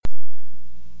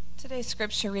Today's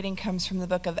scripture reading comes from the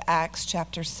book of Acts,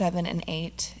 chapters 7 and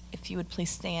 8. If you would please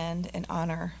stand in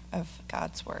honor of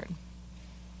God's word.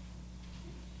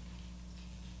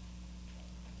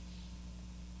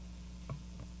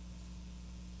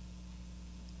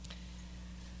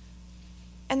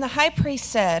 And the high priest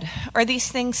said, "Are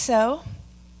these things so?"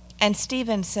 And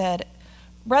Stephen said,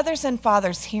 "Brothers and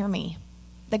fathers, hear me.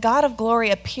 The God of glory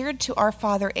appeared to our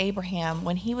father Abraham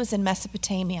when he was in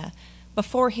Mesopotamia,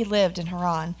 before he lived in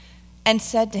Haran, and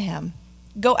said to him,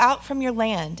 'Go out from your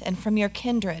land and from your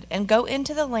kindred, and go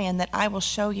into the land that I will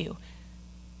show you.'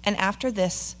 And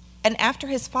after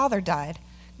his father died,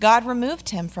 God removed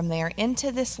him from there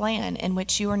into this land in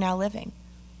which you are now living.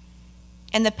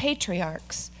 And the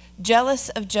patriarchs, jealous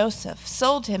of Joseph,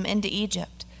 sold him into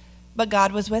Egypt, but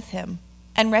God was with him,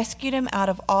 and rescued him out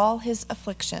of all his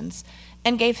afflictions,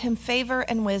 and gave him favor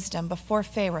and wisdom before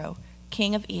Pharaoh,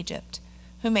 king of Egypt,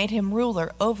 who made him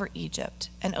ruler over Egypt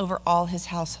and over all his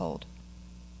household.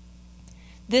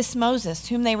 This Moses,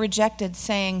 whom they rejected,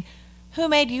 saying, 'Who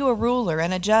made you a ruler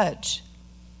and a judge?'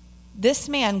 This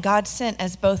man God sent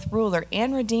as both ruler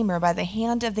and redeemer by the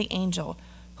hand of the angel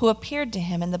who appeared to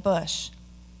him in the bush.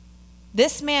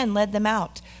 This man led them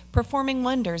out, performing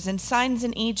wonders and signs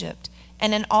in Egypt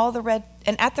and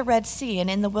at the Red Sea and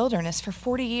in the wilderness for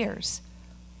 40 years.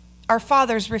 Our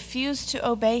fathers refused to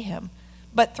obey him,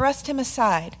 but thrust him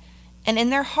aside, and in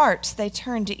their hearts they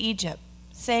turned to Egypt,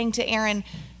 saying to Aaron,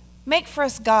 'Make for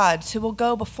us gods who will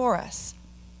go before us.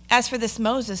 As for this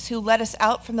Moses who led us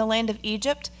out from the land of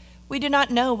Egypt, we do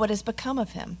not know what has become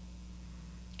of him.'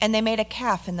 And they made a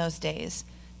calf in those days,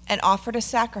 and offered a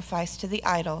sacrifice to the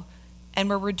idol, and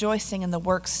were rejoicing in the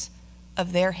works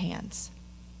of their hands.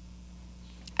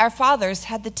 Our fathers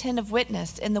had the tent of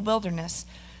witness in the wilderness,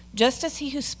 just as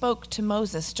he who spoke to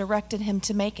Moses directed him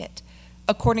to make it,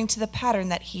 according to the pattern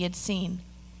that he had seen.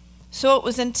 So it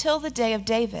was until the day of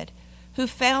David, who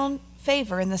found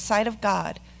favor in the sight of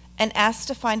God, and asked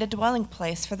to find a dwelling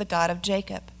place for the God of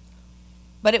Jacob.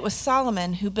 But it was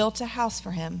Solomon who built a house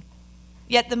for him.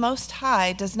 Yet the Most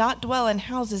High does not dwell in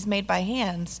houses made by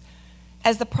hands.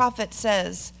 As the prophet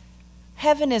says,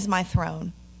 'Heaven is my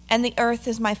throne, and the earth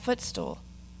is my footstool.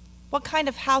 What kind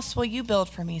of house will you build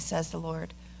for me, says the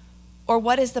Lord? Or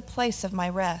what is the place of my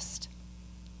rest?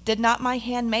 Did not my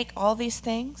hand make all these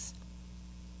things?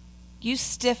 You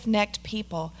stiff-necked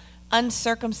people,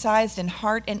 uncircumcised in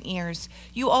heart and ears,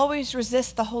 you always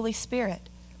resist the Holy Spirit.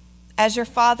 As your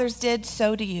fathers did,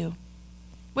 so do you.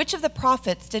 Which of the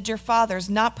prophets did your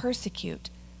fathers not persecute?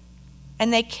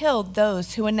 And they killed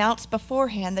those who announced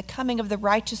beforehand the coming of the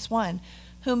righteous one,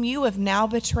 whom you have now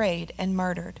betrayed and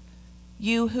murdered,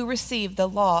 you who received the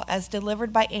law as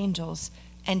delivered by angels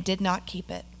and did not keep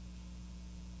it.'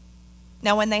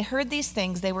 Now when they heard these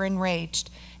things, they were enraged,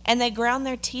 and they ground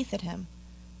their teeth at him.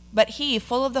 But he,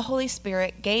 full of the Holy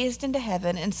Spirit, gazed into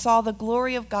heaven and saw the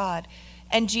glory of God,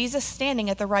 and Jesus standing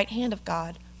at the right hand of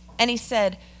God. And he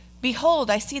said,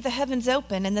 'Behold, I see the heavens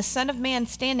open, and the Son of Man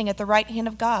standing at the right hand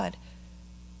of God.'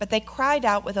 But they cried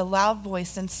out with a loud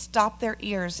voice and stopped their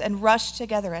ears and rushed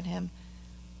together at him.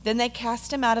 Then they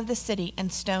cast him out of the city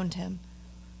and stoned him.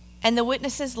 And the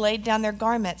witnesses laid down their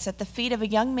garments at the feet of a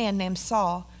young man named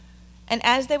Saul. And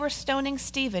as they were stoning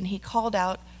Stephen, he called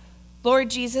out, 'Lord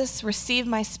Jesus, receive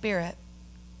my spirit.'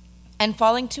 And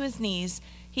falling to his knees,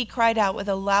 he cried out with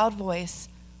a loud voice,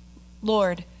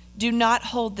 'Lord, do not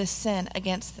hold this sin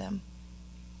against them.'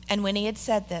 And when he had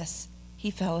said this,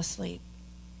 he fell asleep.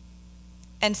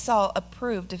 And Saul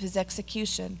approved of his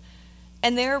execution.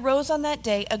 And there arose on that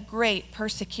day a great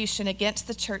persecution against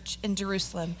the church in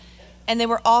Jerusalem, and they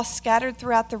were all scattered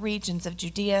throughout the regions of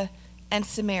Judea and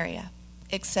Samaria,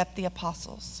 except the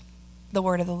apostles." The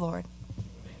word of the Lord.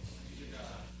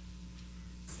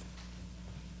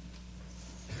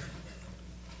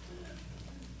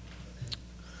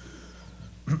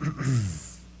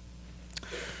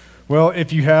 Well,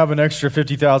 if you have an extra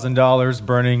 $50,000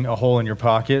 burning a hole in your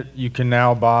pocket, you can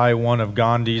now buy one of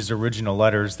Gandhi's original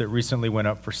letters that recently went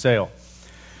up for sale.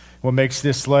 What makes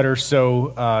this letter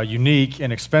so unique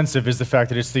and expensive is the fact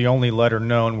that it's the only letter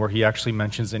known where he actually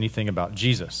mentions anything about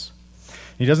Jesus.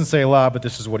 He doesn't say a lot, but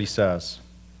this is what he says.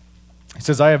 He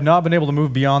says, "I have not been able to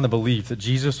move beyond the belief that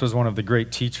Jesus was one of the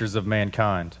great teachers of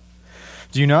mankind.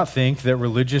 Do you not think that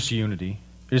religious unity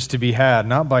is to be had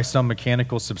not by some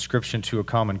mechanical subscription to a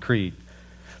common creed,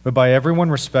 but by everyone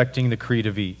respecting the creed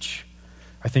of each?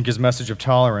 I think his message of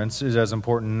tolerance is as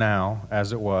important now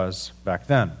as it was back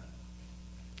then."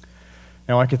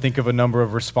 Now, I could think of a number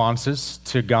of responses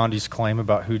to Gandhi's claim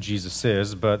about who Jesus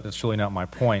is, but that's really not my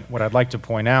point. What I'd like to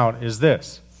point out is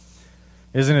this.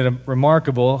 Isn't it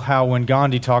remarkable how when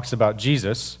Gandhi talks about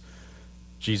Jesus,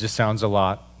 Jesus sounds a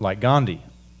lot like Gandhi,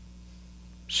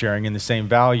 sharing in the same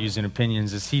values and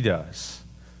opinions as he does,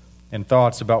 and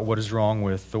thoughts about what is wrong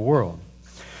with the world.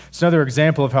 It's another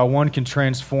example of how one can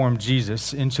transform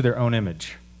Jesus into their own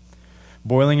image,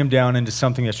 boiling him down into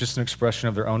something that's just an expression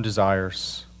of their own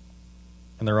desires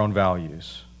and their own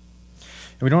values.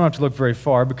 And we don't have to look very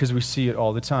far because we see it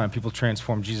all the time. People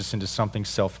transform Jesus into something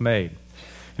self-made.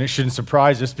 And it shouldn't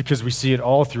surprise us because we see it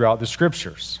all throughout the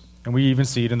scriptures. And we even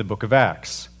see it in the book of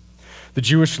Acts. The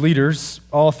Jewish leaders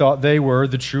all thought they were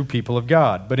the true people of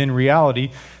God, but in reality,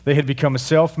 they had become a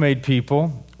self-made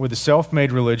people with a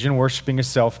self-made religion, worshiping a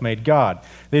self-made God.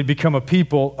 They had become a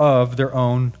people of their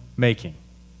own making.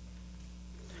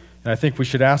 And I think we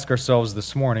should ask ourselves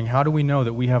this morning, how do we know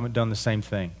that we haven't done the same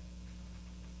thing?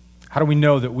 How do we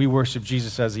know that we worship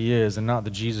Jesus as he is and not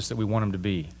the Jesus that we want him to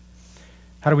be?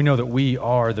 How do we know that we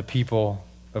are the people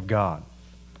of God?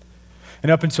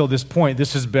 And up until this point, in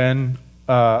the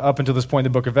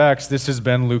book of Acts, this has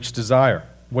been Luke's desire,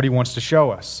 what he wants to show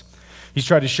us. He's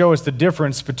tried to show us the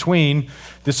difference between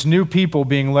this new people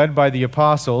being led by the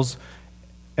apostles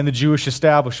and the Jewish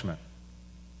establishment,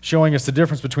 showing us the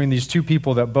difference between these two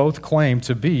people that both claim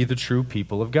to be the true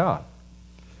people of God.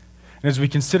 And as we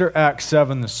consider Acts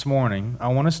 7 this morning, I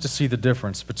want us to see the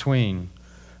difference between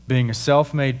being a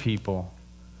self-made people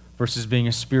versus being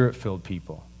a spirit-filled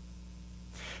people.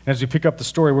 And as we pick up the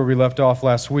story where we left off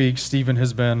last week, Stephen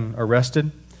has been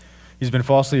arrested. He's been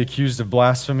falsely accused of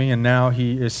blasphemy, and now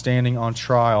he is standing on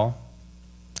trial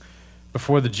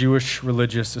before the Jewish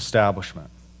religious establishment.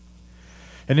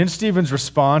 And in Stephen's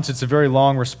response, it's a very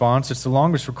long response. It's the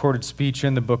longest recorded speech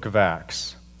in the book of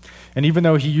Acts. And even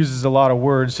though he uses a lot of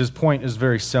words, his point is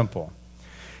very simple.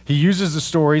 He uses the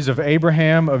stories of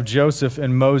Abraham, of Joseph,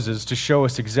 and Moses to show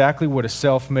us exactly what a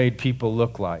self-made people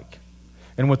look like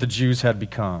and what the Jews had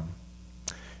become.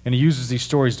 And he uses these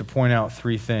stories to point out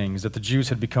three things: that the Jews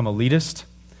had become elitist,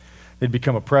 they'd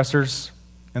become oppressors,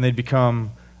 and they'd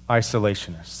become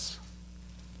isolationists.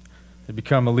 They'd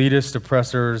become elitist,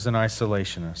 oppressors, and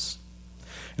isolationists.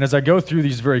 And as I go through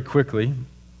these very quickly,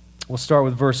 we'll start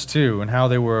with verse 2 and how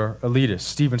they were elitist.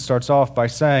 Stephen starts off by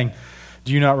saying,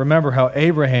 "Do you not remember how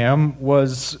Abraham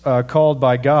was called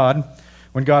by God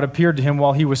when God appeared to him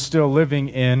while he was still living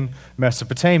in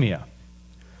Mesopotamia?"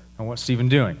 And what's Stephen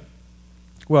doing?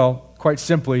 Well, quite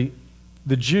simply,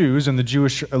 the Jews, and the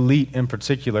Jewish elite in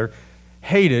particular,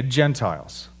 hated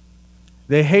Gentiles.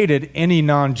 They hated any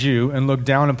non-Jew and looked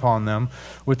down upon them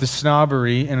with a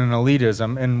snobbery and an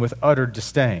elitism and with utter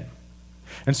disdain.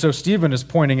 And so Stephen is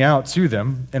pointing out to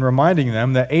them and reminding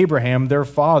them that Abraham, their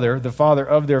father, the father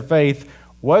of their faith,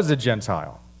 was a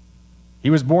Gentile.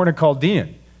 He was born a Chaldean.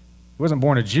 He wasn't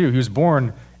born a Jew. He was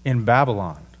born in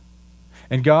Babylon.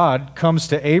 And God comes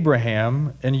to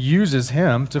Abraham and uses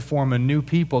him to form a new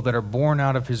people that are born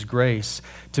out of his grace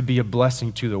to be a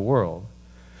blessing to the world.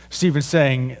 Stephen's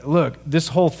saying, look, this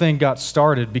whole thing got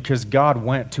started because God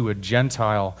went to a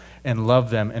Gentile and loved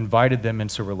them, invited them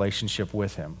into relationship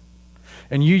with him.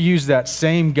 And you use that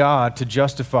same God to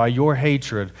justify your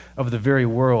hatred of the very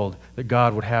world that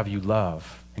God would have you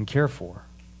love and care for.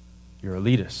 You're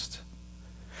elitist.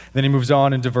 Then he moves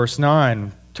on into verse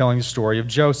 9, telling the story of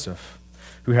Joseph,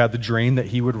 who had the dream that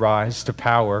he would rise to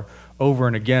power over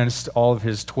and against all of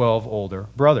his 12 older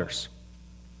brothers.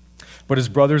 But his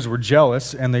brothers were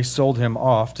jealous, and they sold him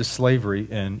off to slavery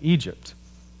in Egypt.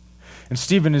 And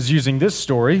Stephen is using this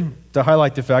story to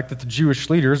highlight the fact that the Jewish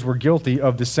leaders were guilty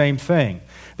of the same thing.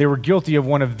 They were guilty of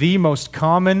one of the most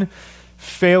common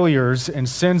failures and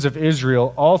sins of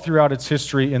Israel all throughout its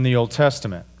history in the Old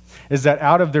Testament, is that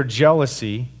out of their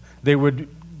jealousy, they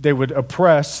would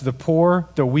oppress the poor,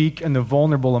 the weak, and the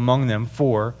vulnerable among them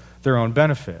for their own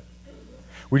benefit.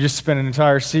 We just spent an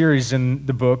entire series in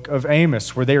the book of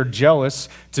Amos where they are jealous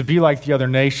to be like the other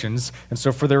nations, and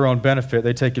so for their own benefit,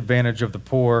 they take advantage of the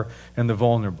poor and the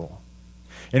vulnerable.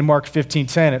 In Mark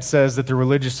 15:10, it says that the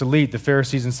religious elite, the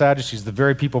Pharisees and Sadducees, the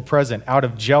very people present, out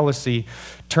of jealousy,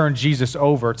 turned Jesus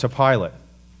over to Pilate.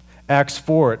 Acts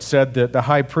 4, it said that the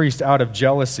high priest, out of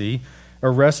jealousy,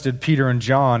 arrested Peter and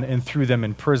John and threw them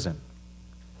in prison.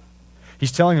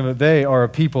 He's telling them that they are a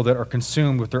people that are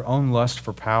consumed with their own lust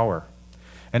for power.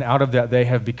 And out of that, they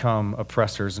have become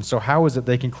oppressors. And so how is it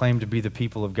they can claim to be the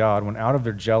people of God when out of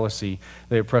their jealousy,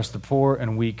 they oppress the poor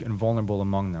and weak and vulnerable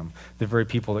among them, the very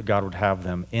people that God would have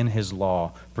them in his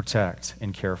law protect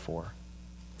and care for?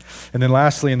 And then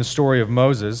lastly, in the story of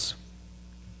Moses,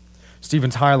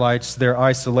 Stephen highlights their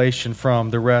isolation from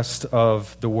the rest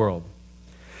of the world.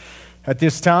 At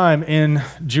this time in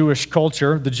Jewish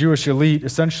culture, the Jewish elite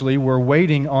essentially were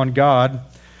waiting on God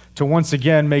to once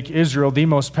again make Israel the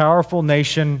most powerful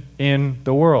nation in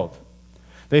the world.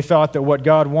 They thought that what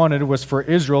God wanted was for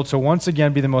Israel to once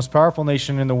again be the most powerful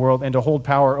nation in the world and to hold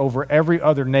power over every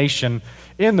other nation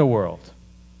in the world.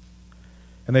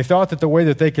 And they thought that the way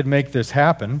that they could make this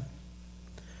happen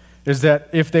is that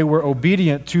if they were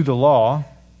obedient to the law,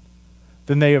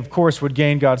 then they, of course, would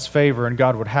gain God's favor, and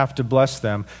God would have to bless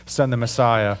them, send the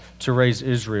Messiah to raise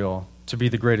Israel to be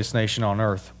the greatest nation on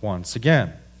earth once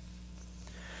again.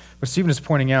 But Stephen is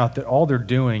pointing out that all they're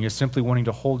doing is simply wanting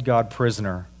to hold God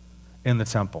prisoner in the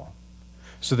temple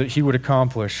so that he would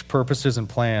accomplish purposes and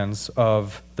plans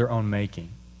of their own making.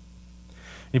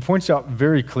 He points out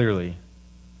very clearly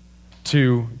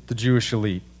to the Jewish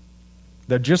elite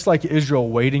that just like Israel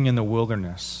waiting in the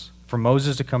wilderness for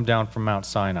Moses to come down from Mount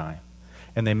Sinai,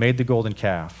 and they made the golden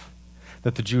calf,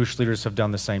 that the Jewish leaders have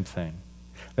done the same thing.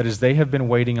 That is, they have been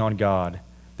waiting on God.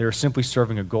 They are simply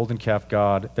serving a golden calf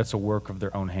God that's a work of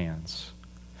their own hands.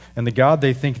 And the God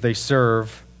they think they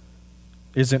serve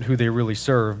isn't who they really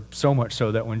serve, so much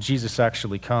so that when Jesus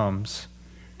actually comes,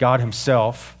 God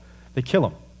himself, they kill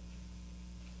him.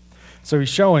 So he's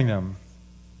showing them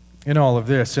in all of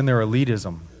this, in their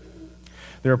elitism,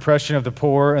 their oppression of the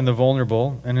poor and the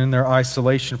vulnerable, and in their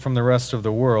isolation from the rest of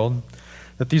the world,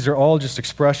 that these are all just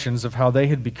expressions of how they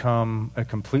had become a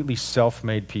completely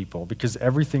self-made people, because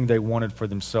everything they wanted for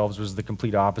themselves was the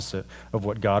complete opposite of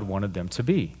what God wanted them to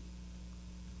be.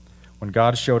 When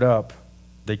God showed up,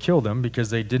 they killed him because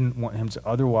they didn't want him to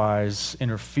otherwise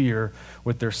interfere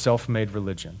with their self-made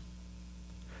religion.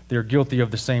 They are guilty of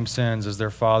the same sins as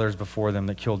their fathers before them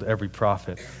that killed every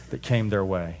prophet that came their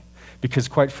way. Because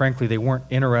quite frankly, they weren't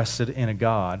interested in a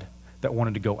God that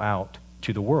wanted to go out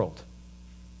to the world.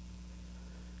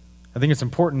 I think it's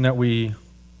important that we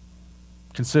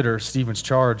consider Stephen's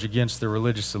charge against the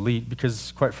religious elite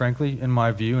because, quite frankly, in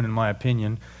my view and in my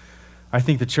opinion, I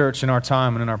think the church in our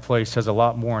time and in our place has a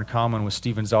lot more in common with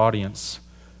Stephen's audience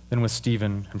than with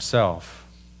Stephen himself.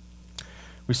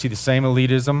 We see the same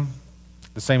elitism,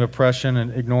 the same oppression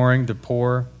and ignoring the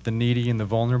poor, the needy, and the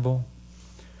vulnerable.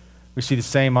 We see the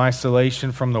same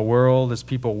isolation from the world as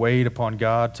people wait upon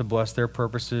God to bless their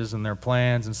purposes and their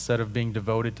plans instead of being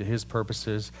devoted to his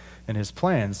purposes and his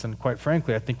plans. And quite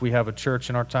frankly, I think we have a church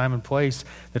in our time and place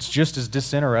that's just as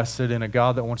disinterested in a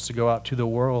God that wants to go out to the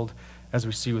world as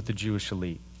we see with the Jewish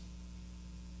elite.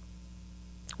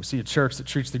 We see a church that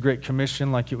treats the Great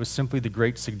Commission like it was simply the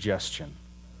Great Suggestion.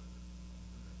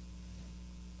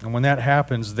 And when that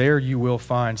happens, there you will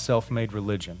find self-made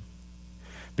religion.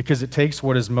 Because it takes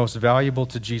what is most valuable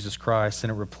to Jesus Christ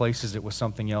and it replaces it with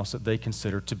something else that they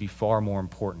consider to be far more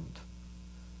important.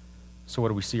 So what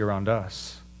do we see around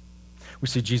us? We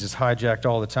see Jesus hijacked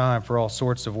all the time for all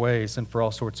sorts of ways and for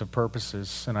all sorts of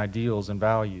purposes and ideals and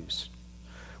values.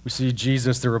 We see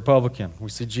Jesus the Republican. We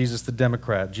see Jesus the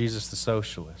Democrat, Jesus the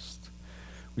socialist.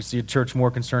 We see a church more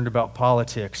concerned about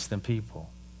politics than people.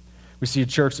 We see a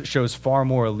church that shows far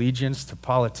more allegiance to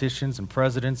politicians and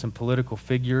presidents and political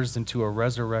figures than to a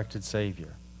resurrected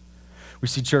Savior. We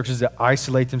see churches that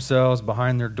isolate themselves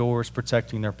behind their doors,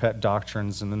 protecting their pet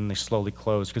doctrines, and then they slowly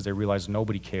close because they realize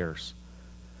nobody cares.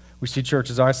 We see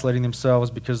churches isolating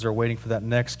themselves because they're waiting for that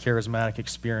next charismatic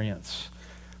experience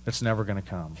that's never going to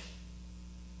come.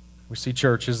 We see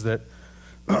churches that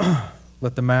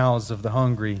let the mouths of the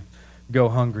hungry go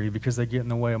hungry because they get in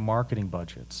the way of marketing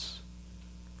budgets.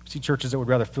 See churches that would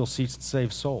rather fill seats and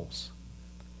save souls.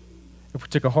 If we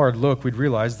took a hard look, we'd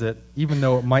realize that even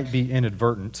though it might be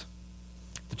inadvertent,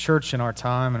 the church in our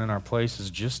time and in our place is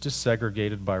just as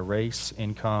segregated by race,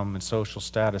 income, and social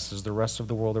status as the rest of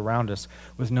the world around us,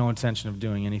 with no intention of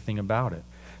doing anything about it.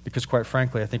 Because quite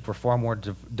frankly, I think we're far more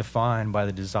defined by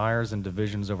the desires and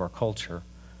divisions of our culture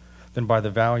than by the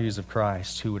values of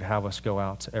Christ, who would have us go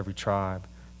out to every tribe,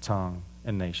 tongue,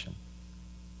 and nation.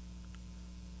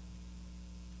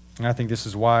 And I think this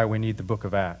is why we need the book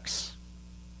of Acts.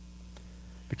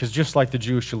 Because just like the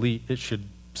Jewish elite, it should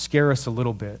scare us a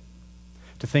little bit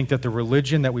to think that the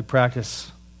religion that we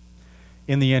practice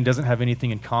in the end doesn't have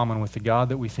anything in common with the God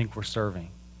that we think we're serving.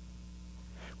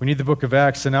 We need the book of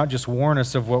Acts to not just warn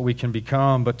us of what we can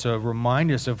become, but to remind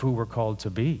us of who we're called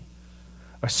to be.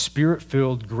 A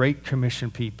spirit-filled, Great Commission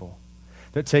people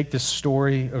that take the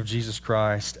story of Jesus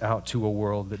Christ out to a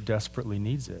world that desperately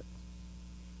needs it.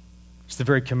 It's the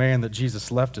very command that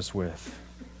Jesus left us with.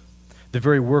 The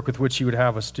very work with which he would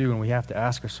have us do, and we have to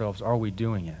ask ourselves, are we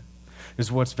doing it?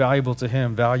 Is what's valuable to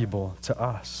him valuable to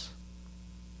us?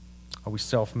 Are we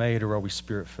self-made or are we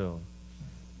spirit-filled?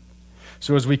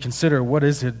 So as we consider, what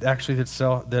is it actually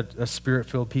that a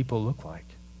spirit-filled people look like?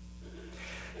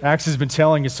 Acts has been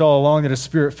telling us all along that a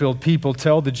spirit-filled people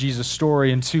tell the Jesus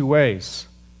story in two ways.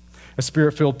 A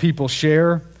spirit-filled people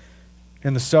share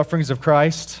in the sufferings of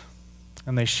Christ,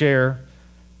 and they share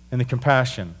in the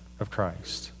compassion of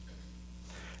Christ.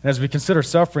 And as we consider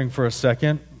suffering for a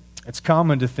second, it's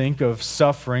common to think of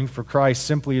suffering for Christ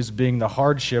simply as being the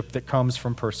hardship that comes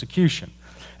from persecution.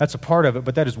 That's a part of it,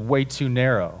 but that is way too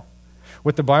narrow.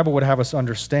 What the Bible would have us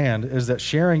understand is that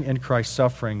sharing in Christ's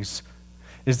sufferings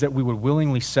is that we would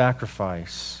willingly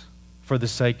sacrifice for the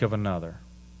sake of another.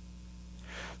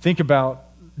 Think about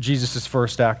Jesus'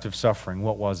 first act of suffering.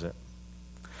 What was it?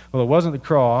 Well, it wasn't the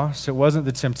cross. It wasn't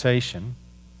the temptation.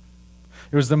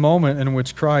 It was the moment in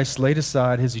which Christ laid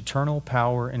aside his eternal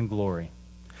power and glory,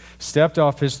 stepped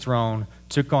off his throne,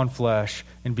 took on flesh,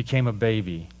 and became a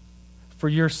baby for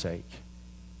your sake,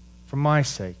 for my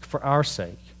sake, for our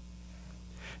sake.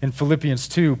 In Philippians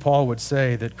 2, Paul would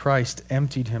say that Christ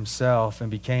emptied himself and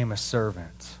became a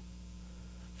servant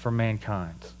for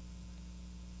mankind.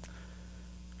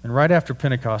 And right after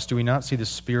Pentecost, do we not see the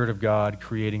Spirit of God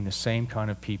creating the same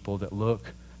kind of people that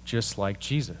look just like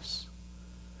Jesus?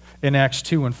 In Acts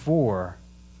 2 and 4,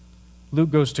 Luke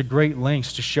goes to great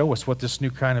lengths to show us what this new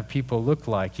kind of people look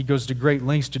like. He goes to great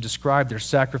lengths to describe their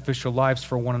sacrificial lives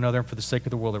for one another and for the sake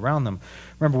of the world around them.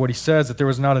 Remember what he says, that there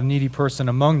was not a needy person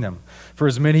among them. For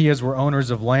as many as were owners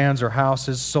of lands or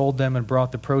houses sold them and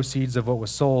brought the proceeds of what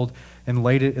was sold and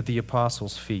laid it at the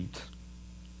apostles' feet.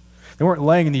 They weren't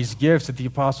laying these gifts at the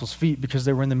apostles' feet because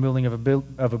they were in the middle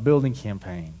of a building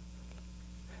campaign.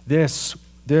 This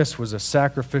was a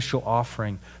sacrificial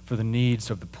offering for the needs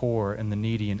of the poor and the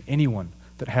needy and anyone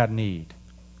that had need.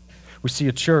 We see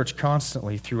a church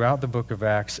constantly throughout the book of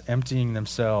Acts emptying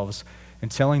themselves and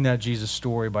telling that Jesus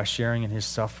story by sharing in his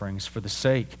sufferings for the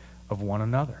sake of one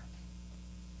another.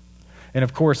 And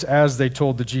of course, as they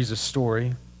told the Jesus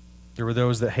story, there were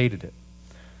those that hated it.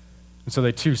 And so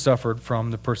they too suffered from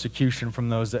the persecution from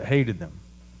those that hated them.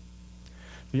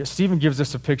 But yet Stephen gives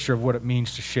us a picture of what it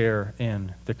means to share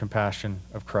in the compassion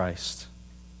of Christ.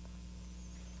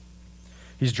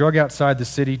 He's dragged outside the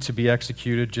city to be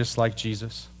executed just like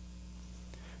Jesus.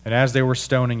 And as they were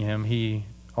stoning him, he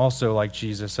also, like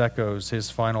Jesus, echoes his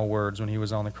final words when he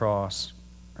was on the cross.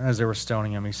 As they were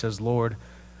stoning him, he says, "Lord,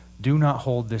 do not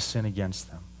hold this sin against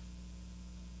them."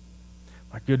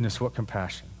 My goodness, what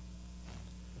compassion.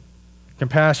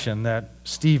 Compassion that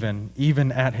Stephen,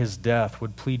 even at his death,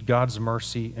 would plead God's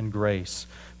mercy and grace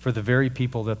for the very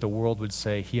people that the world would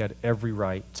say he had every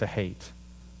right to hate.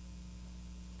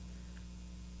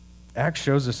 Acts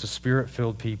shows us a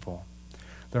spirit-filled people.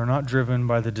 They're not driven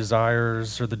by the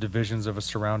desires or the divisions of a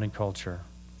surrounding culture,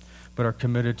 but are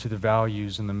committed to the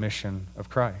values and the mission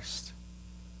of Christ.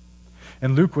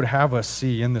 And Luke would have us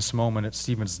see in this moment at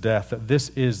Stephen's death that this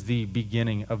is the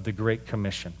beginning of the Great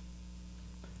Commission.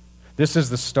 This is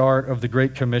the start of the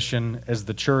Great Commission as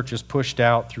the church is pushed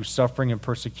out through suffering and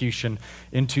persecution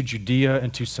into Judea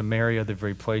and to Samaria, the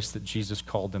very place that Jesus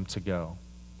called them to go.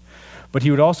 But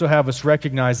he would also have us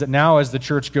recognize that now as the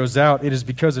church goes out, it is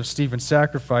because of Stephen's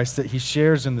sacrifice that he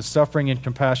shares in the suffering and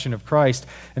compassion of Christ,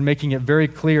 and making it very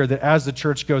clear that as the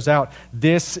church goes out,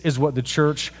 this is what the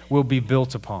church will be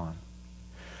built upon.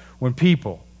 When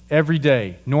people, every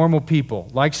day, normal people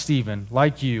like Stephen,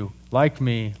 like you, like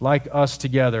me, like us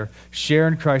together, share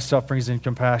in Christ's sufferings and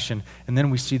compassion, and then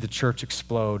we see the church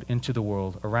explode into the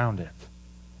world around it.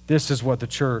 This is what the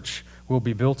church will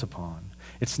be built upon.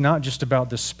 It's not just about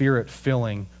the Spirit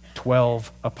filling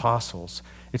 12 apostles.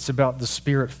 It's about the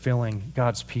Spirit filling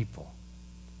God's people.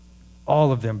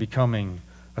 All of them becoming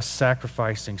a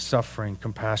sacrificing, suffering,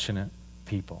 compassionate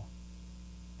people.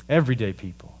 Everyday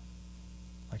people.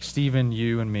 Like Stephen,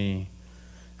 you, and me,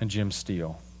 and Jim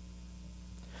Steele.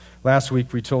 Last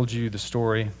week, we told you the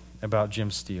story about Jim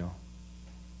Steele.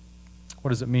 What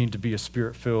does it mean to be a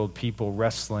Spirit-filled people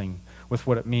wrestling with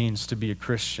what it means to be a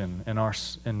Christian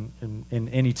in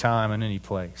any time and any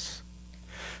place?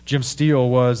 Jim Steele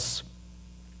was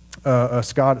a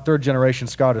third-generation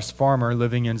Scottish farmer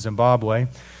living in Zimbabwe,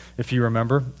 if you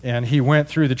remember, and he went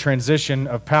through the transition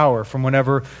of power from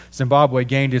whenever Zimbabwe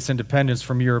gained its independence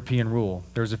from European rule.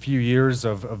 There was a few years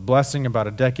of blessing, about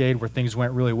a decade, where things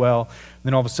went really well. And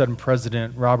then all of a sudden,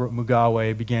 President Robert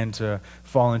Mugabe began to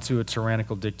fall into a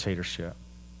tyrannical dictatorship.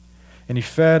 And he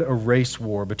fed a race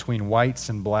war between whites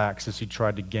and blacks as he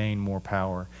tried to gain more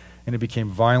power. And it became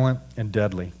violent and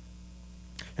deadly.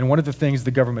 And one of the things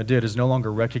the government did is no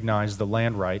longer recognize the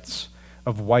land rights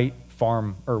of white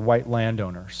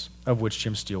landowners, of which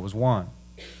Jim Steele was one.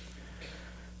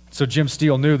 So Jim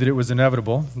Steele knew that it was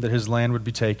inevitable that his land would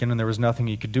be taken, and there was nothing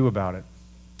he could do about it.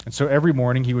 And so every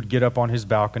morning he would get up on his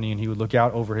balcony and he would look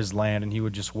out over his land, and he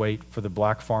would just wait for the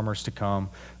black farmers to come,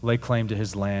 lay claim to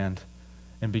his land,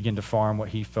 and begin to farm what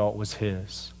he felt was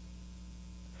his.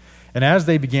 And as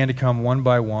they began to come one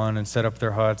by one and set up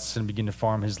their huts and begin to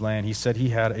farm his land, he said he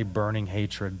had a burning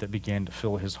hatred that began to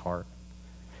fill his heart.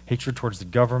 Hatred towards the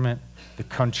government, the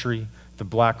country, the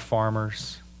black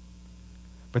farmers.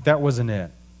 But that wasn't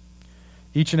it.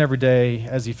 Each and every day,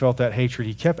 as he felt that hatred,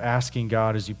 he kept asking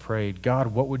God as he prayed, God,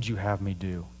 what would you have me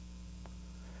do?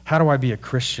 How do I be a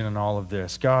Christian in all of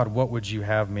this? God, what would you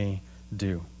have me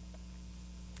do?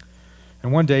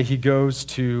 And one day he goes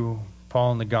to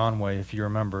Paul Naganwe, if you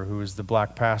remember, who is the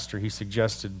black pastor he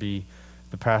suggested be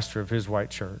the pastor of his white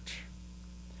church,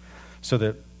 so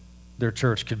that their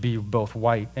church could be both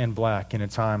white and black in a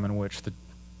time in which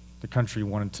the country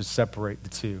wanted to separate the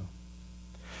two.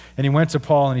 And he went to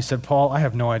Paul and he said, Paul, I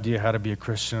have no idea how to be a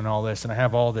Christian in all this, and I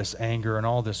have all this anger and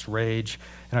all this rage,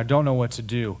 and I don't know what to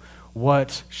do.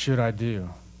 What should I do?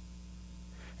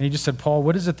 And he just said, Paul,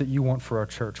 what is it that you want for our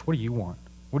church? What do you want?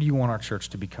 What do you want our church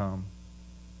to become?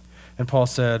 And Paul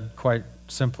said, quite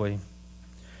simply,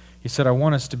 he said, I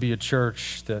want us to be a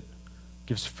church that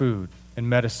gives food and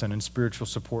medicine and spiritual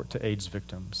support to AIDS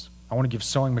victims. I want to give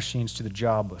sewing machines to the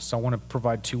jobless. I want to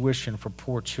provide tuition for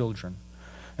poor children.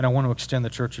 And I want to extend the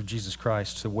Church of Jesus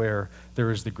Christ to where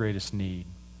there is the greatest need.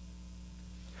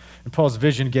 And Paul's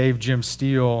vision gave Jim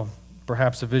Steele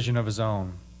perhaps a vision of his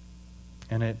own.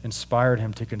 And it inspired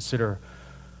him to consider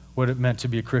what it meant to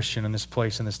be a Christian in this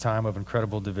place, in this time of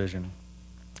incredible division.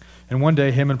 And one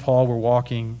day, him and Paul were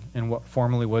walking in what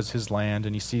formerly was his land,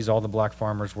 and he sees all the black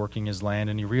farmers working his land,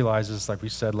 and he realizes, like we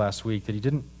said last week, that he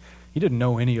didn't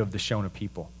know any of the Shona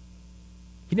people.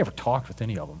 He never talked with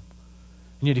any of them.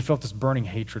 And yet he felt this burning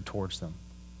hatred towards them.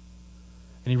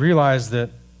 And he realized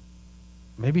that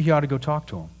maybe he ought to go talk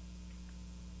to them.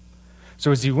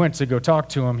 So as he went to go talk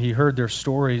to them, he heard their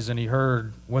stories and he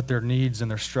heard what their needs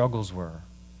and their struggles were.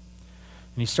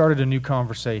 And he started a new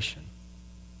conversation.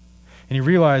 And he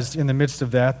realized in the midst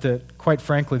of that, quite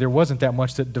frankly, there wasn't that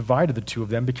much that divided the two of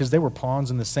them because they were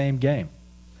pawns in the same game.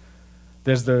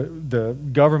 As the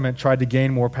government tried to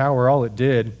gain more power, all it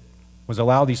did was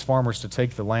allow these farmers to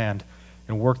take the land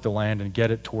and work the land and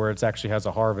get it to where it actually has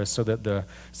a harvest so that the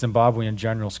Zimbabwean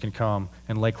generals can come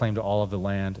and lay claim to all of the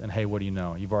land. And hey, what do you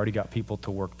know? You've already got people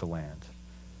to work the land.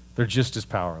 They're just as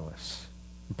powerless.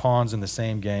 Pawns in the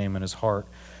same game, and his heart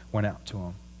went out to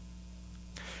him.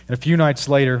 And a few nights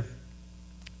later,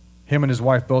 him and his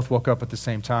wife both woke up at the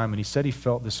same time, and he said he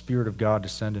felt the Spirit of God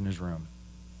descend in his room.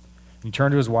 And he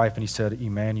turned to his wife and he said,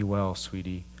 Emmanuel,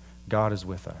 sweetie, God is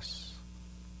with us.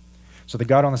 So they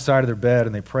got on the side of their bed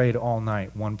and they prayed all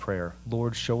night, one prayer.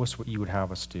 Lord, show us what you would have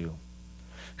us do.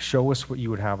 Show us what you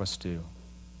would have us do.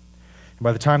 And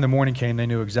by the time the morning came, they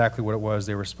knew exactly what it was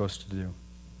they were supposed to do.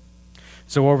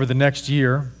 So over the next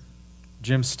year,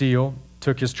 Jim Steele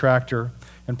took his tractor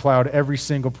and plowed every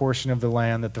single portion of the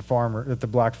land that the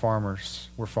black farmers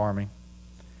were farming.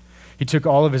 He took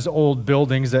all of his old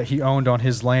buildings that he owned on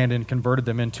his land and converted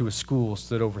them into a school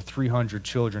so that over 300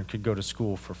 children could go to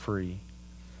school for free.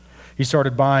 He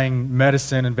started buying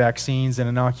medicine and vaccines and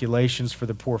inoculations for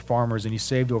the poor farmers, and he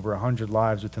saved over 100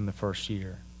 lives within the first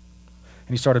year. And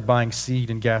he started buying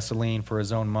seed and gasoline for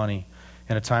his own money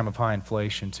in a time of high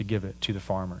inflation to give it to the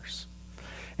farmers.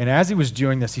 And as he was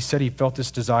doing this, he said he felt this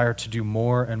desire to do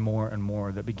more and more and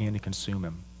more that began to consume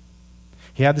him.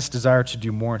 He had this desire to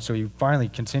do more, and so he finally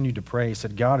continued to pray. He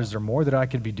said, God, is there more that I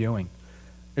could be doing?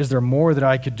 Is there more that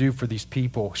I could do for these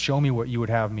people? Show me what you would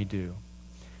have me do.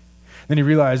 Then he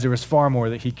realized there was far more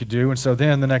that he could do, and so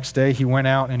then the next day he went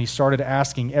out and he started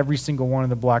asking every single one of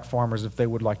the black farmers if they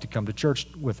would like to come to church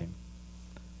with him.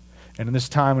 And in this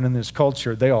time and in this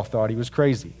culture, they all thought he was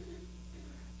crazy.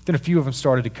 Then a few of them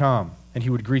started to come, and he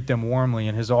would greet them warmly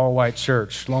in his all-white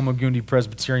church, Lomagundi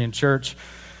Presbyterian Church,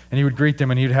 and he would greet them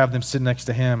and he would have them sit next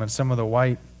to him, and some of the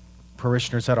white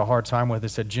parishioners had a hard time with it. They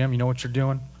said, Jim, you know what you're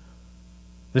doing?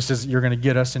 You're going to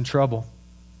get us in trouble.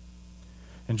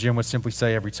 And Jim would simply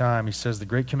say every time, he says, the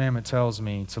great commandment tells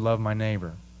me to love my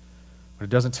neighbor, but it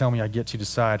doesn't tell me I get to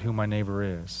decide who my neighbor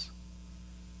is.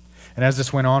 And as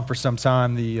this went on for some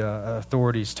time, the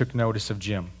authorities took notice of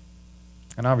Jim.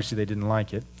 And obviously they didn't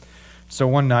like it. So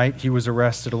one night he was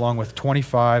arrested along with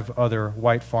 25 other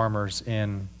white farmers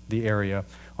in the area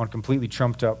on completely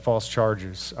trumped up false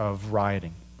charges of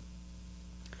rioting.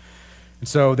 And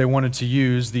so they wanted to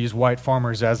use these white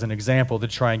farmers as an example to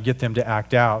try and get them to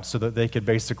act out so that they could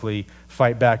basically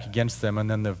fight back against them, and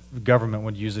then the government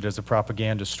would use it as a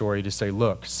propaganda story to say,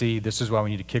 look, see, this is why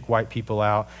we need to kick white people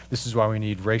out, this is why we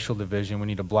need racial division, we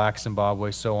need a black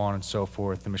Zimbabwe, so on and so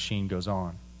forth. The machine goes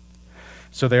on.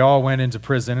 So they all went into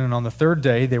prison, and on the third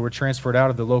day they were transferred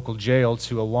out of the local jail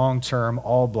to a long-term,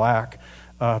 all-black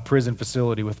prison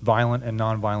facility with violent and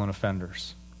nonviolent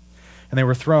offenders. And they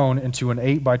were thrown into an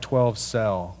 8-by-12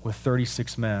 cell with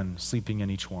 36 men sleeping in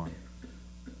each one.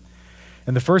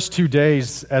 In the first 2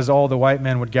 days, as all the white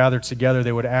men would gather together,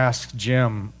 they would ask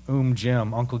Jim,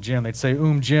 Jim, Uncle Jim. They'd say,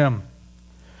 Jim,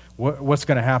 what's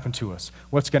going to happen to us?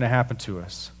 What's going to happen to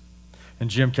us? And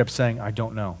Jim kept saying, I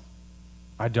don't know.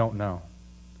 I don't know.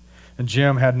 And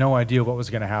Jim had no idea what was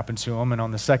going to happen to him. And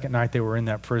on the second night they were in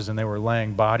that prison, they were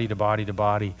laying body to body to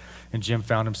body. And Jim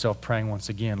found himself praying once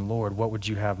again, Lord, what would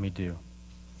you have me do?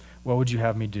 What would you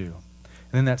have me do?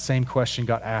 And then that same question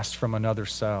got asked from another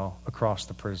cell across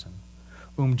the prison.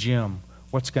 Jim,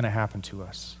 what's going to happen to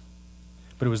us?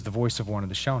 But it was the voice of one of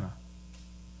the Shona.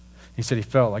 He said he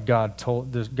felt like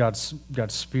God's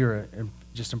Spirit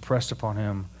just impressed upon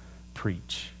him,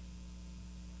 preach.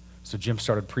 So Jim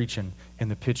started preaching in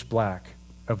the pitch black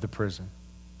of the prison.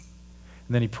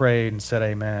 And then he prayed and said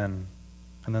amen.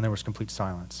 And then there was complete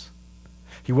silence.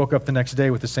 He woke up the next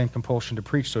day with the same compulsion to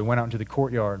preach, so he went out into the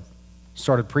courtyard,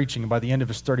 started preaching, and by the end of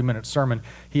his 30-minute sermon,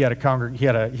 he had a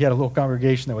little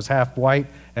congregation that was half white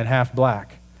and half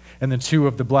black. And then 2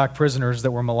 of the black prisoners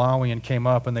that were Malawian came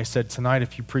up, and they said, tonight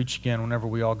if you preach again, whenever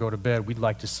we all go to bed, we'd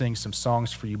like to sing some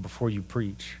songs for you before you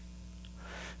preach.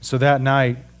 So that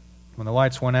night, when the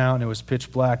lights went out and it was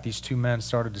pitch black, these 2 men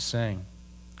started to sing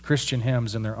Christian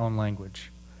hymns in their own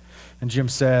language. And Jim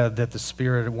said that the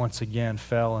Spirit once again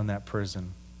fell in that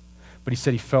prison. But he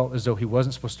said he felt as though he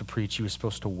wasn't supposed to preach, he was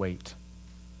supposed to wait.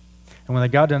 And when they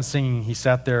got done singing, he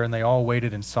sat there and they all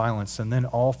waited in silence. And then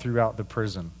all throughout the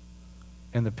prison,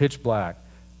 in the pitch black,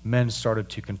 men started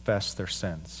to confess their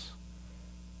sins.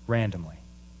 Randomly.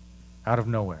 Out of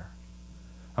nowhere.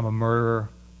 I'm a murderer.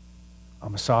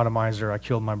 I'm a sodomizer. I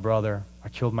killed my brother. I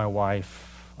killed my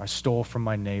wife. I stole from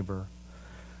my neighbor.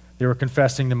 They were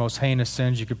confessing the most heinous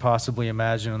sins you could possibly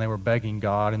imagine, and they were begging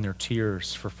God in their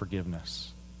tears for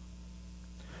forgiveness.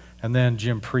 And then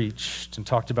Jim preached and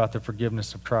talked about the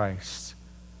forgiveness of Christ.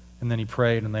 And then he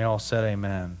prayed, and they all said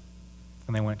amen.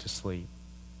 And they went to sleep.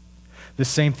 This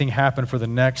same thing happened for the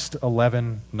next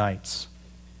 11 nights,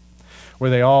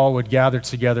 where they all would gather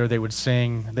together, they would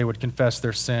sing, they would confess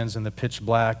their sins in the pitch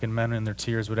black, and men in their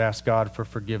tears would ask God for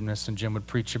forgiveness, and Jim would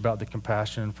preach about the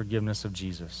compassion and forgiveness of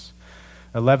Jesus.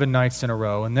 11 nights in a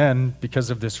row. And then, because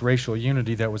of this racial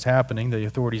unity that was happening, the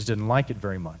authorities didn't like it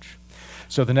very much.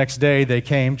 So the next day they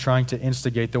came trying to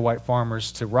instigate the white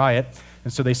farmers to riot.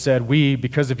 And so they said,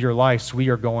 because of your lives, we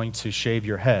are going to shave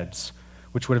your heads,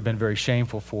 which would have been very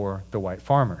shameful for the white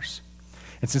farmers.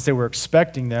 And since they were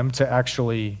expecting them to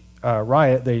actually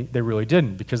riot, they really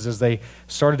didn't, because as they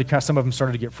started to, some of them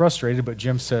started to get frustrated, but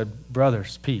Jim said,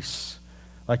 brothers, peace.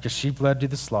 Like a sheep led to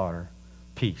the slaughter,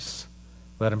 peace.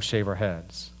 Let them shave our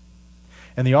heads.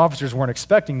 And the officers weren't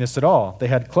expecting this at all. They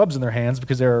had clubs in their hands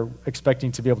because they were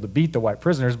expecting to be able to beat the white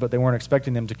prisoners, but they weren't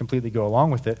expecting them to completely go along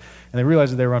with it. And they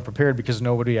realized that they were unprepared because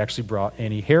nobody actually brought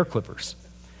any hair clippers.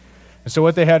 And so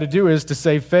what they had to do is, to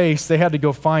save face, they had to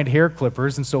go find hair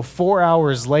clippers. And so 4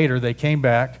 hours later, they came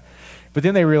back. But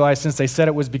then they realized, since they said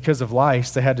it was because of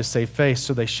lice, they had to save face.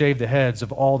 So they shaved the heads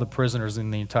of all the prisoners in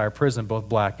the entire prison, both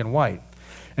black and white.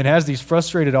 And as these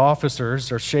frustrated officers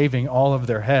are shaving all of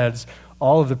their heads,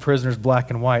 all of the prisoners, black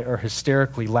and white, are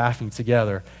hysterically laughing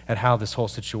together at how this whole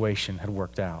situation had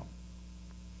worked out.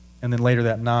 And then later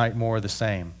that night, more of the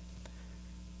same.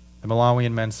 The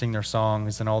Malawian men sing their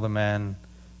songs, and all the men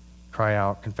cry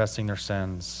out, confessing their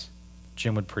sins.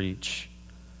 Jim would preach,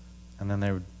 and then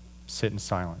they would sit in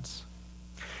silence.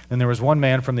 Then there was one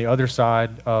man from the other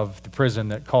side of the prison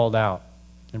that called out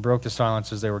and broke the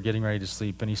silence as they were getting ready to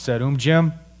sleep. And he said,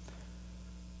 Jim,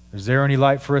 is there any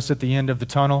light for us at the end of the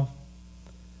tunnel?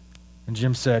 And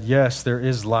Jim said, yes, there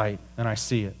is light, and I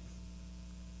see it.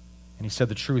 And he said,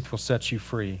 the truth will set you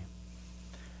free. And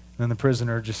then the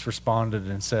prisoner just responded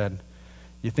and said,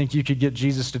 you think you could get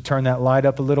Jesus to turn that light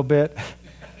up a little bit?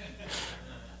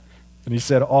 And he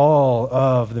said all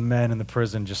of the men in the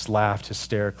prison just laughed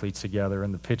hysterically together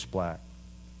in the pitch black,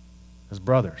 as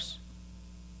brothers,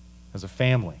 as a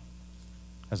family,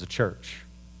 as a church.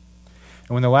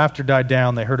 And when the laughter died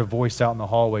down, they heard a voice out in the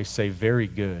hallway say, very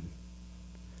good.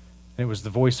 And it was the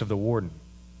voice of the warden.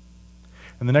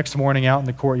 And the next morning out in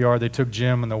the courtyard, they took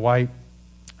Jim and the white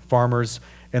farmers,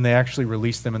 and they actually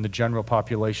released them in the general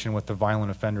population with the violent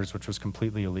offenders, which was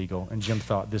completely illegal. And Jim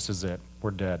thought, this is it.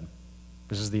 We're dead.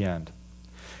 This is the end.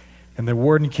 And the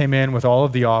warden came in with all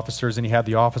of the officers, and he had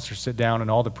the officers sit down and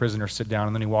all the prisoners sit down.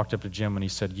 And then he walked up to Jim and he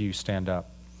said, you stand up.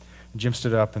 And Jim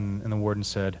stood up, and the warden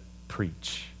said,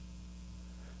 preach.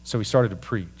 So he started to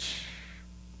preach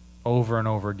over and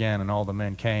over again, and all the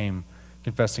men came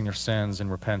confessing their sins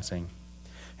and repenting.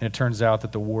 And it turns out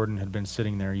that the warden had been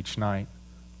sitting there each night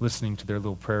listening to their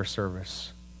little prayer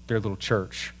service their little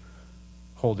church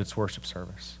hold its worship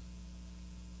service.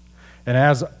 And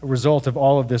as a result of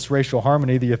all of this racial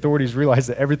harmony, the authorities realized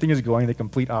that everything is going the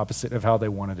complete opposite of how they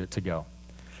wanted it to go.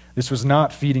 This was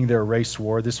not feeding their race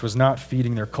war. This was not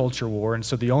feeding their culture war. And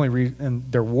so the only reason,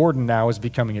 their warden now is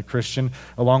becoming a Christian,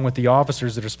 along with the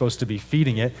officers that are supposed to be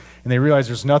feeding it. And they realized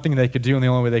there's nothing they could do, and the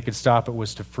only way they could stop it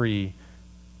was to free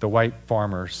the white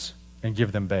farmers and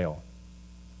give them bail.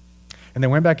 And they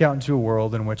went back out into a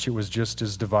world in which it was just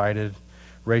as divided,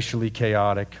 racially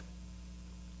chaotic,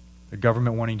 the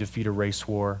government wanting to feed a race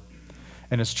war.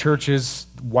 And as churches,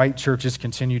 white churches,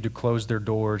 continued to close their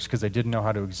doors because they didn't know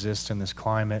how to exist in this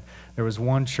climate, there was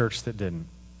one church that didn't.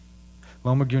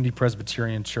 Loma Gundi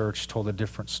Presbyterian Church told a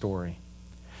different story.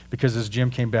 Because as Jim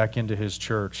came back into his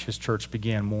church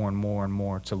began more and more and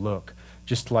more to look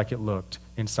just like it looked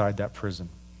inside that prison.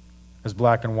 As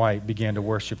black and white began to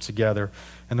worship together,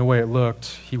 and the way it looked,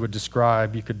 he would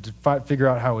describe, you could figure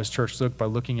out how his church looked by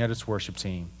looking at its worship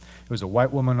team. It was a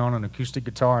white woman on an acoustic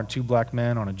guitar and two black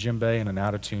men on a djembe and an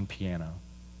out-of-tune piano.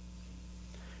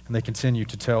 And they continue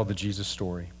to tell the Jesus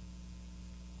story.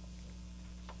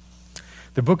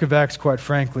 The book of Acts, quite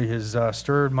frankly, has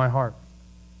stirred my heart,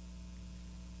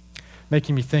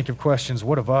 making me think of questions.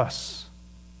 What of us?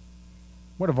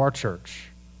 What of our church?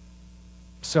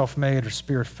 Self-made or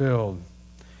Spirit-filled?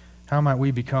 How might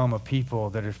we become a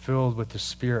people that are filled with the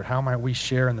Spirit? How might we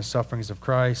share in the sufferings of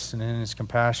Christ and in His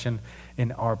compassion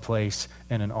in our place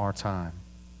and in our time?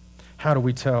 How do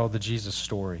we tell the Jesus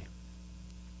story?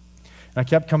 And I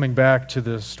kept coming back to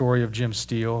the story of Jim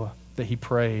Steele, that he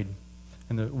prayed,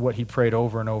 and what he prayed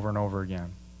over and over and over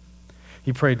again.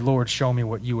 He prayed, Lord, show me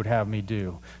what you would have me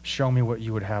do. Show me what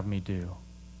you would have me do.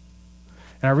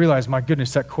 And I realized, my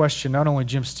goodness, that question not only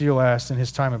Jim Steele asked in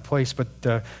his time and place, but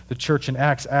the church in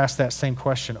Acts asked that same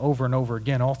question over and over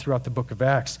again all throughout the book of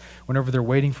Acts, whenever they're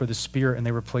waiting for the Spirit and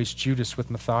they replace Judas with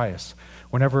Matthias.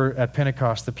 Whenever at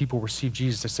Pentecost the people receive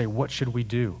Jesus, they say, what should we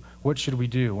do? What should we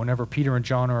do? Whenever Peter and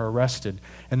John are arrested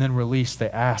and then released, they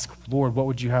ask, Lord, what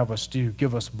would you have us do?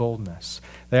 Give us boldness.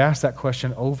 They ask that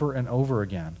question over and over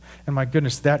again. And my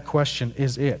goodness, that question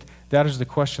is it. That is the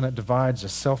question that divides a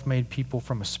self-made people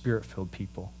from a Spirit-filled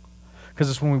people. Because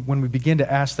it's when we begin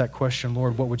to ask that question,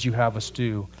 Lord, what would you have us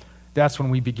do? That's when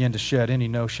we begin to shed any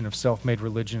notion of self-made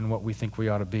religion and what we think we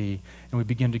ought to be. And we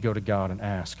begin to go to God and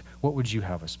ask, what would you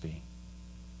have us be?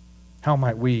 How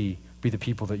might we be the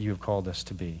people that you have called us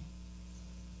to be?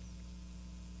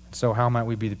 So how might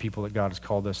we be the people that God has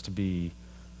called us to be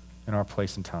in our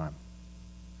place and time?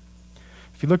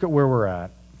 If you look at where we're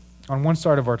at, on one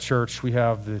side of our church, we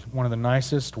have one of the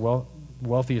nicest,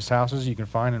 wealthiest houses you can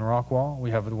find in Rockwall.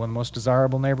 We have one of the most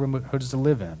desirable neighborhoods to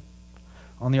live in.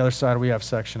 On the other side, we have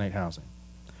Section 8 housing.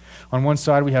 On one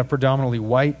side, we have predominantly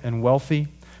white and wealthy,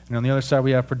 and on the other side,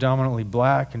 we have predominantly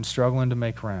black and struggling to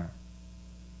make rent.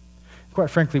 Quite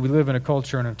frankly, we live in a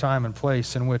culture and a time and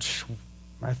place in which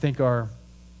I think our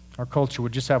culture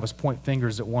would just have us point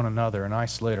fingers at one another and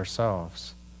isolate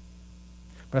ourselves.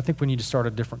 But I think we need to start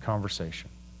a different conversation.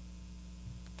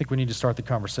 I think we need to start the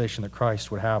conversation that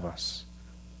Christ would have us.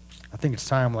 I think it's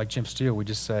time, like Jim Steele, we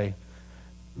just say,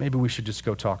 maybe we should just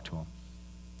go talk to him.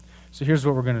 So here's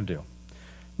what we're going to do.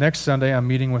 Next Sunday, I'm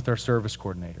meeting with our service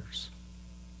coordinators.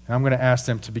 And I'm going to ask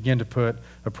them to begin to put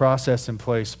a process in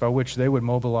place by which they would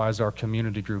mobilize our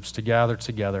community groups to gather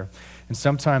together. And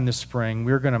sometime this spring,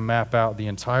 we're going to map out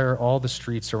all the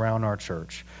streets around our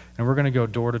church. And we're going to go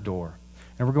door to door.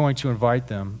 And we're going to invite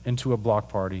them into a block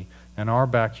party in our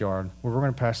backyard where we're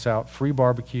going to pass out free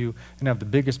barbecue and have the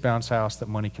biggest bounce house that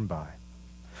money can buy.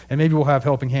 And maybe we'll have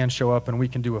helping hands show up and we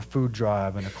can do a food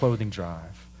drive and a clothing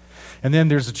drive. And then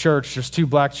there's two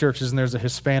black churches and there's a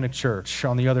Hispanic church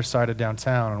on the other side of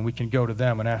downtown, and we can go to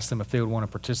them and ask them if they would want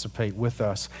to participate with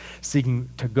us, seeking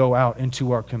to go out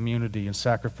into our community and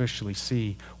sacrificially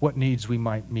see what needs we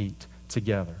might meet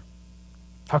together.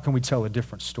 How can we tell a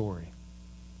different story?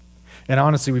 And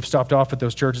honestly, we've stopped off at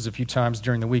those churches a few times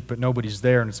during the week, but nobody's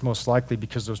there, and it's most likely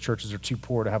because those churches are too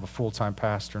poor to have a full-time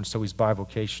pastor, and so he's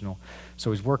bivocational,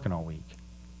 so he's working all week.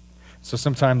 So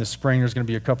sometime this spring, there's going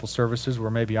to be a couple services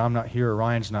where maybe I'm not here or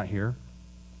Ryan's not here,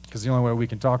 because the only way we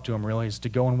can talk to them really is to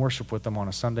go and worship with them on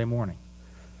a Sunday morning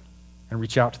and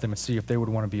reach out to them and see if they would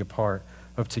want to be a part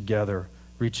of together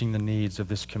reaching the needs of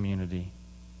this community.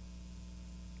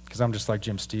 Because I'm just like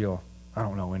Jim Steele. I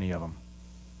don't know any of them.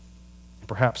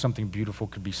 Perhaps something beautiful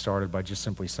could be started by just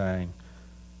simply saying,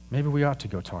 maybe we ought to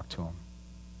go talk to them.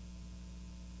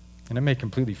 And it may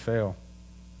completely fail,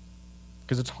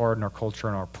 because it's hard in our culture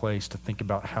and our place to think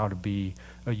about how to be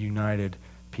a united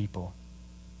people,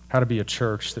 how to be a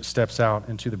church that steps out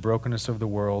into the brokenness of the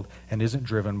world and isn't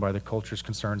driven by the culture's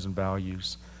concerns and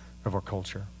values, of our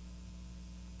culture.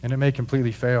 And it may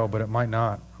completely fail, but it might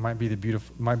not. It might be the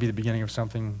beginning of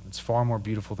something that's far more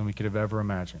beautiful than we could have ever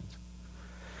imagined.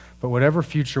 But whatever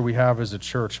future we have as a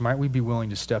church, might we be willing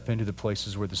to step into the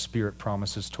places where the Spirit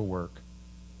promises to work?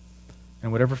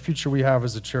 And whatever future we have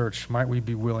as a church, might we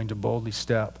be willing to boldly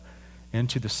step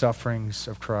into the sufferings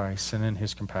of Christ and in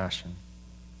his compassion?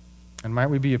 And might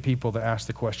we be a people that ask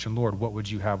the question, Lord, what would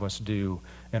you have us do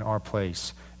in our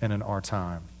place and in our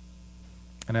time?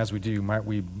 And as we do, might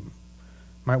we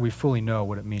fully know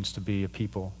what it means to be a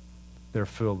people that are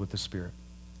filled with the Spirit?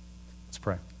 Let's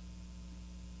pray.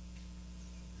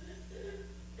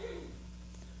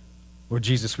 Lord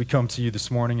Jesus, we come to you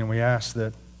this morning and we ask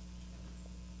that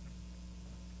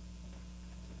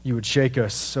you would shake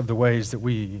us of the ways that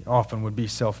we often would be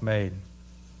self-made,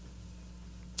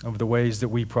 of the ways that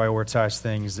we prioritize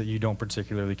things that you don't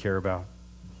particularly care about,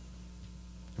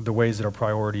 of the ways that our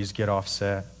priorities get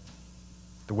offset,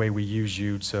 the way we use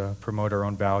you to promote our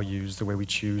own values, the way we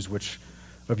choose which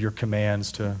of your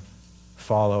commands to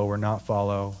follow or not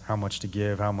follow, how much to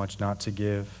give, how much not to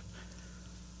give.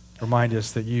 Remind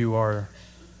us that you are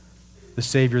the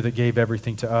Savior that gave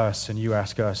everything to us, and you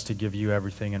ask us to give you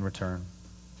everything in return.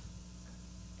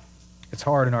 It's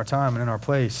hard in our time and in our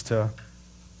place to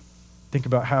think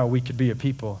about how we could be a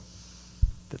people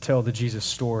that tell the Jesus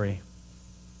story.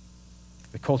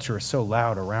 The culture is so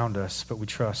loud around us, but we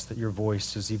trust that your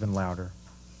voice is even louder.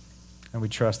 And we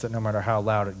trust that no matter how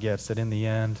loud it gets, that in the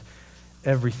end,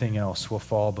 everything else will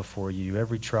fall before you,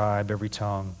 every tribe, every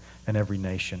tongue, and every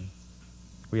nation.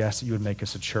 We ask that you would make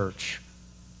us a church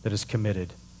that is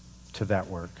committed to that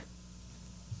work.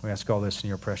 We ask all this in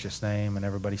your precious name, and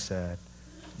everybody said,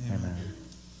 Amen.